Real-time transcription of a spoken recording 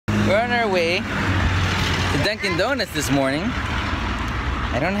We're on our way to Dunkin' Donuts this morning.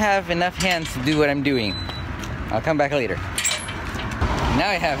 I don't have enough hands to do what I'm doing. I'll come back later. Now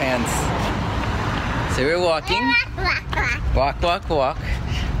I have hands. So we're walking. Walk, walk, walk.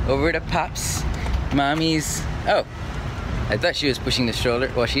 Over to Pops. Mommy's. Oh, I thought she was pushing the stroller.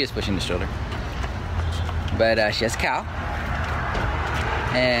 Well, she is pushing the stroller. But she has Cal.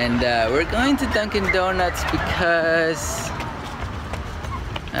 And we're going to Dunkin' Donuts because,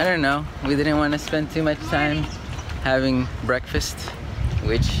 I don't know, we didn't want to spend too much time having breakfast,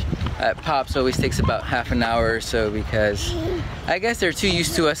 which at Pops always takes about half an hour or so because I guess they're too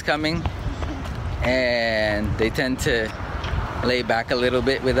used to us coming and they tend to lay back a little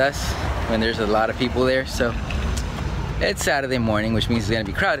bit with us when there's a lot of people there. So it's Saturday morning, which means it's gonna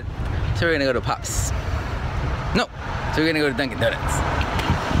be crowded. So we're gonna go to Pops. No, so we're gonna go to Dunkin' Donuts.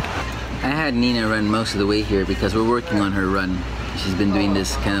 I had Nina run most of the way here because we're working on her run. She's been doing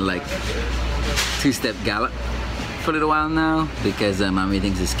this kind of like two-step gallop for a little while now because mommy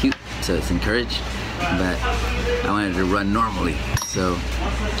thinks it's cute, so it's encouraged. But I wanted to run normally, so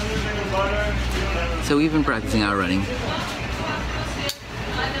we've been practicing our running.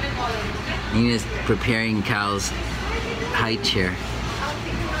 Nina's preparing Cal's high chair.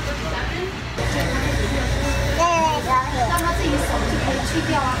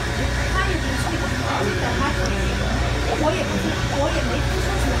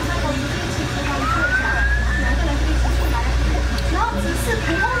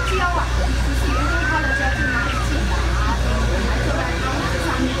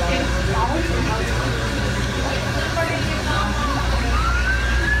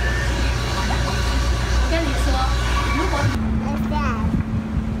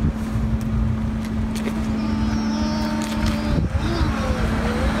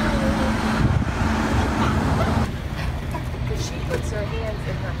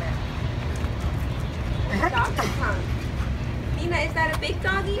 Nina, is that a big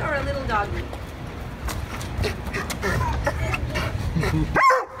doggy or a little doggy?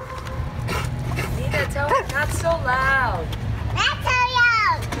 Nina, tell her not so loud. Not so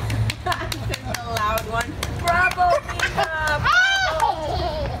loud. There's a loud one. Bravo, Nina! Bravo!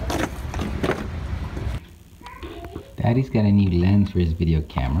 Daddy's got a new lens for his video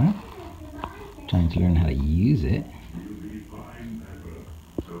camera. Trying to learn how to use it.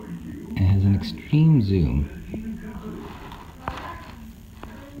 It has an extreme zoom.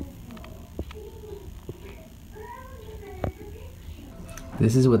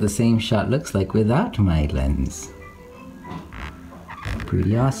 This is what the same shot looks like without my lens.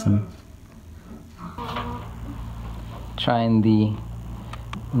 Pretty awesome. Trying the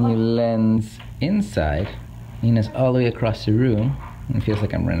new lens inside. Nina's all the way across the room and it feels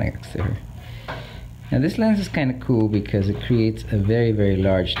like I'm running next to her. Now this lens is kind of cool because it creates a very, very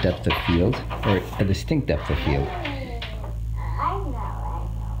large depth of field, or a distinct depth of field.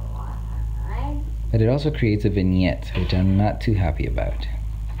 But it also creates a vignette, which I'm not too happy about.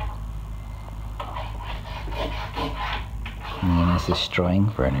 Nina's destroying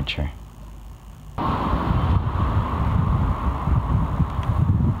furniture.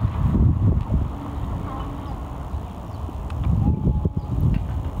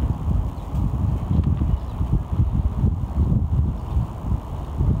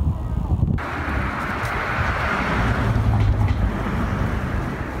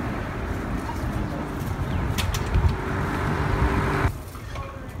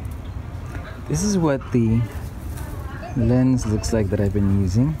 This is what the lens looks like that I've been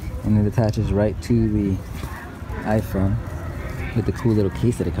using, and it attaches right to the iPhone with the cool little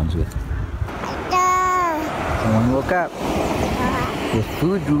case that it comes with. Someone woke up with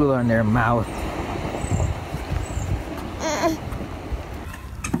food drool on their mouth.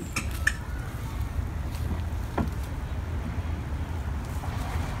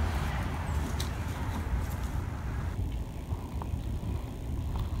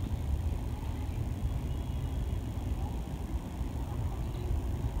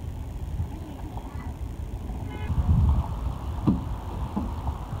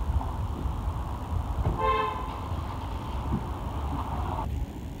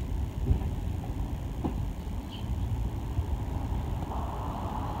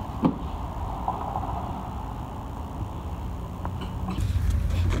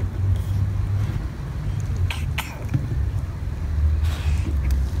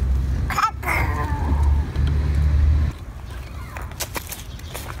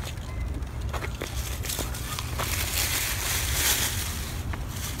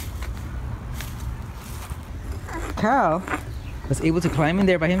 Cal was able to climb in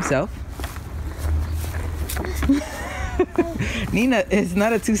there by himself. Nina, it's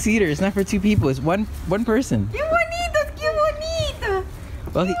not a two-seater. It's not for two people. It's one person. ¡Qué bonito! ¡Qué bonito!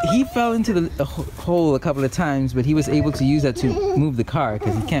 Well, he fell into the hole a couple of times, but he was able to use that to move the car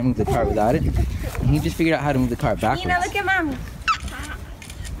because he can't move the car without it. And he just figured out how to move the car backwards. Nina, look at mommy.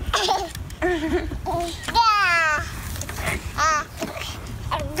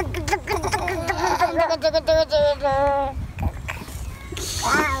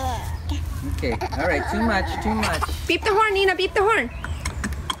 Okay, all right, too much. Beep the horn, Nina, beep the horn.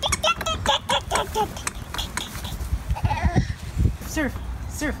 Surf.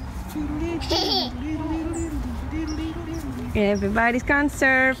 Everybody's gone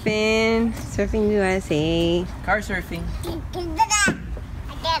surfing. Surfing USA. Car surfing.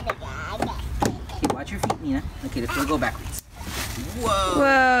 Okay, watch your feet, Nina. Okay, let's go backwards. Whoa.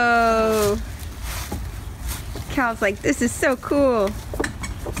 Whoa. Cal's like, this is so cool.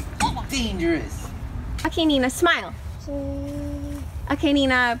 Dangerous. Okay, Nina, smile. Okay,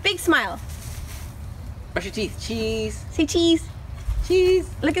 Nina, big smile. Brush your teeth. Cheese. Say cheese. Cheese.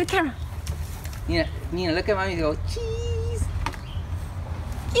 Look at the camera. Nina, look at mommy. Go cheese.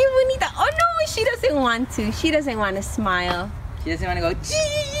 Qué bonita. Oh no, she doesn't want to. She doesn't want to smile. She doesn't want to go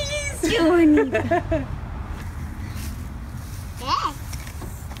cheese. Qué bonita.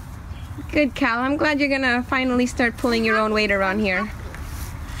 Good, Cal. I'm glad you're gonna finally start pulling your own weight around here.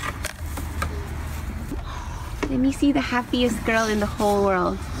 Let me see the happiest girl in the whole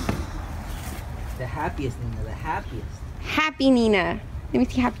world. The happiest, Nina. The happiest. Happy Nina. Let me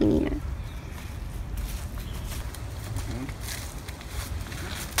see happy Nina.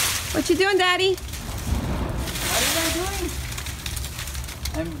 What you doing, Daddy? What am I doing?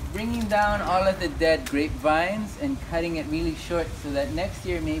 I'm bringing down all of the dead grapevines and cutting it really short so that next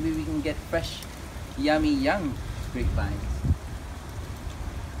year maybe we can get fresh, yummy, young grapevines.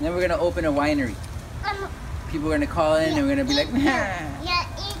 And then we're gonna open a winery. People are gonna call in and we're gonna be like, nah. You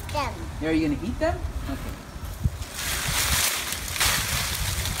eat them. Are you gonna eat them? Okay.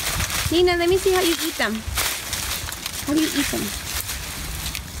 Nina, let me see how you eat them. How do you eat them?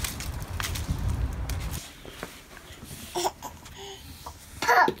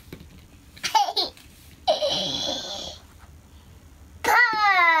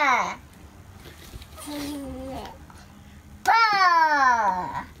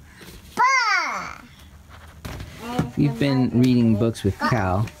 We've been reading books with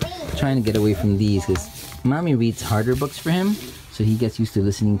Cal, trying to get away from these because Mommy reads harder books for him, so he gets used to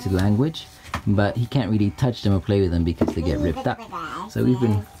listening to language, but he can't really touch them or play with them because they get ripped up. So we've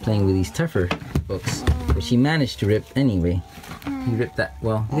been playing with these tougher books, which he managed to rip anyway. He ripped that,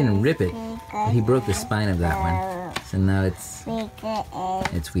 well, he didn't rip it, but he broke the spine of that one. So now it's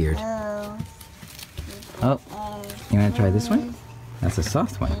weird. Oh, you wanna try this one? That's a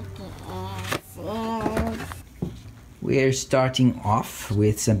soft one. We're starting off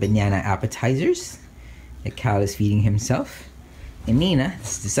with some banana appetizers that Cal is feeding himself. And Nina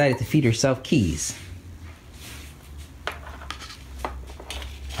has decided to feed herself keys.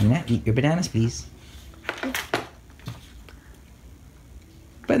 Nina, eat your bananas, please.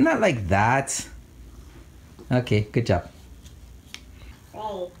 But not like that. Okay, good job.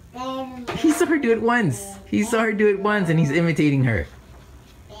 He saw her do it once. He saw her do it once and he's imitating her.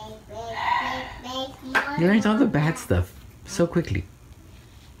 He learns all the bad stuff so quickly.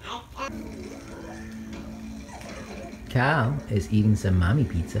 Cal is eating some mommy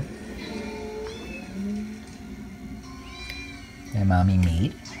pizza that mommy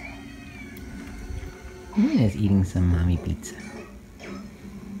made. Nina is eating some mommy pizza.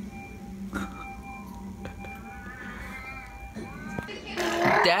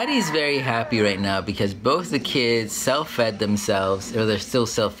 Daddy's very happy right now because both the kids self-fed themselves, or they're still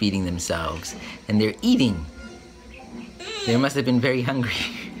self-feeding themselves, and they're eating. They must have been very hungry.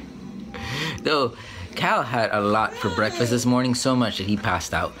 Though, Cal had a lot for breakfast this morning, so much that he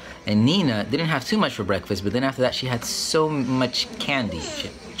passed out. And Nina didn't have too much for breakfast, but then after that she had so much candy. She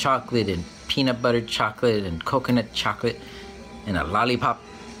had chocolate and peanut butter chocolate and coconut chocolate and a lollipop.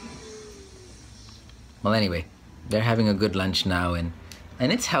 Well, anyway, they're having a good lunch now, and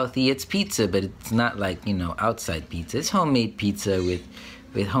it's healthy. It's pizza, but it's not like, you know, outside pizza. It's homemade pizza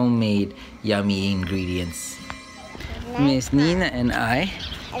with homemade yummy ingredients. Miss Nina and I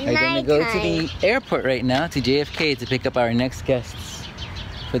are gonna go to the airport right now, to JFK, to pick up our next guests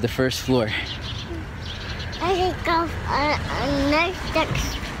for the first floor. I think of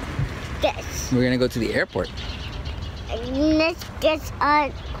next guest. We're gonna go to the airport. Next guest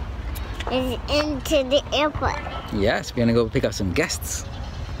is into the airport. Yes, we're gonna go pick up some guests.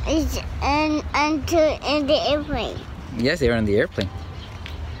 Is in the airplane. Yes, they're on the airplane.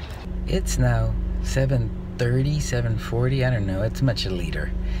 It's now 7:30 7:30, 7:40, I don't know, it's much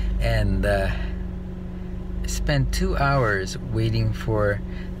later. And spent 2 hours waiting for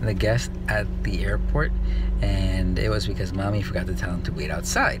the guest at the airport, and it was because mommy forgot to tell them to wait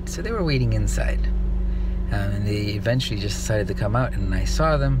outside, so they were waiting inside. And they eventually just decided to come out, and I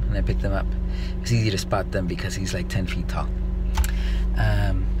saw them and I picked them up. It's easy to spot them because he's like 10 feet tall.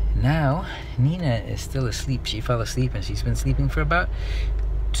 Now Nina is still asleep. She fell asleep and she's been sleeping for about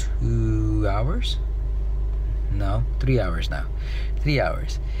 2 hours. No, 3 hours now. 3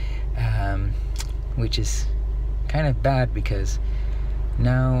 hours. Which is kind of bad because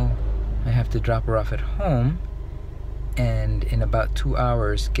now I have to drop her off at home and in about 2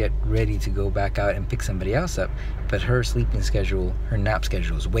 hours get ready to go back out and pick somebody else up. But her sleeping schedule, her nap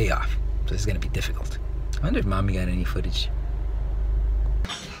schedule is way off. So it's gonna be difficult. I wonder if mommy got any footage.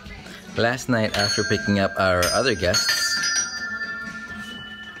 Last night after picking up our other guests,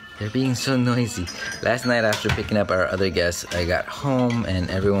 they're being so noisy. Last night after picking up our other guests, I got home and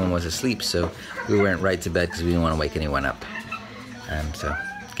everyone was asleep, so we went right to bed because we didn't want to wake anyone up. So,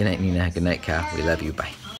 good night Nina, good night Cal, we love you, bye.